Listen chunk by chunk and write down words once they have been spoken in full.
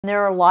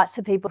There are lots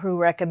of people who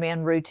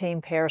recommend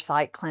routine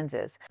parasite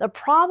cleanses. The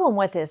problem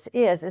with this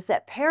is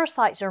that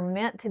parasites are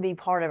meant to be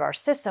part of our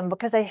system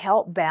because they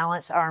help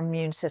balance our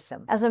immune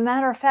system. As a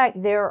matter of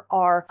fact, there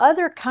are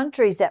other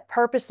countries that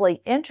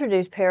purposely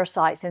introduce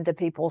parasites into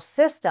people's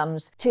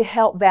systems to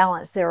help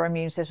balance their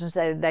immune system so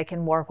that they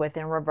can work with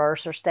and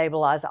reverse or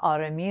stabilize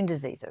autoimmune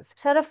diseases.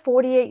 So I had a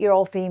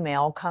 48-year-old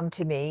female come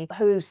to me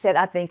who said,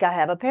 I think I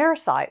have a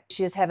parasite.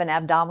 She was having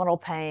abdominal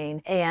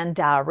pain and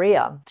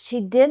diarrhea.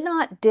 She did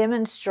not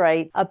demonstrate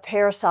a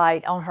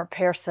parasite on her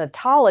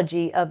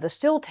parasitology of the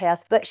stool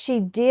test, but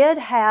she did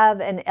have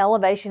an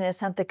elevation in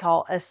something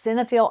called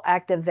eosinophil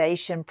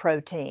activation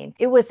protein.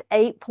 It was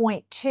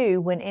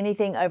 8.2 when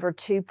anything over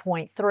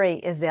 2.3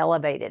 is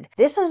elevated.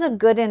 This is a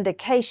good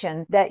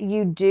indication that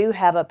you do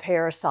have a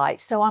parasite,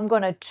 so I'm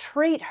going to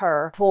treat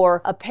her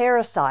for a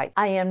parasite.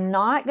 I am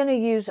not going to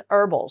use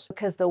herbals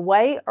because the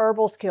way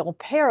herbals kill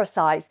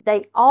parasites,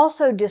 they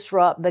also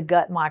disrupt the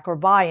gut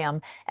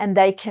microbiome and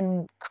they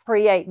can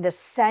create the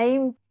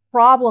same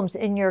problems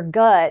in your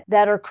gut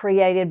that are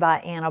created by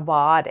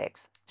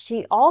antibiotics.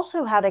 She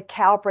also had a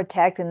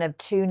calprotectin of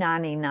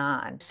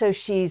 299. So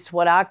she's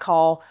what I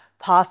call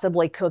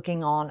possibly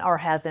cooking on or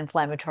has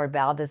inflammatory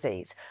bowel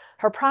disease.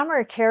 Her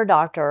primary care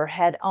doctor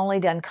had only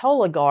done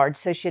Cologuard,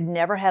 so she'd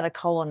never had a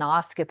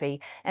colonoscopy,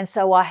 and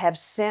so I have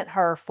sent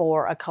her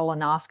for a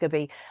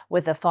colonoscopy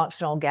with a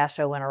functional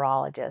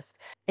gastroenterologist.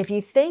 If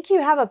you think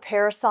you have a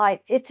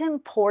parasite, it's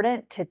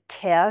important to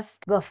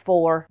test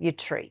before you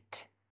treat.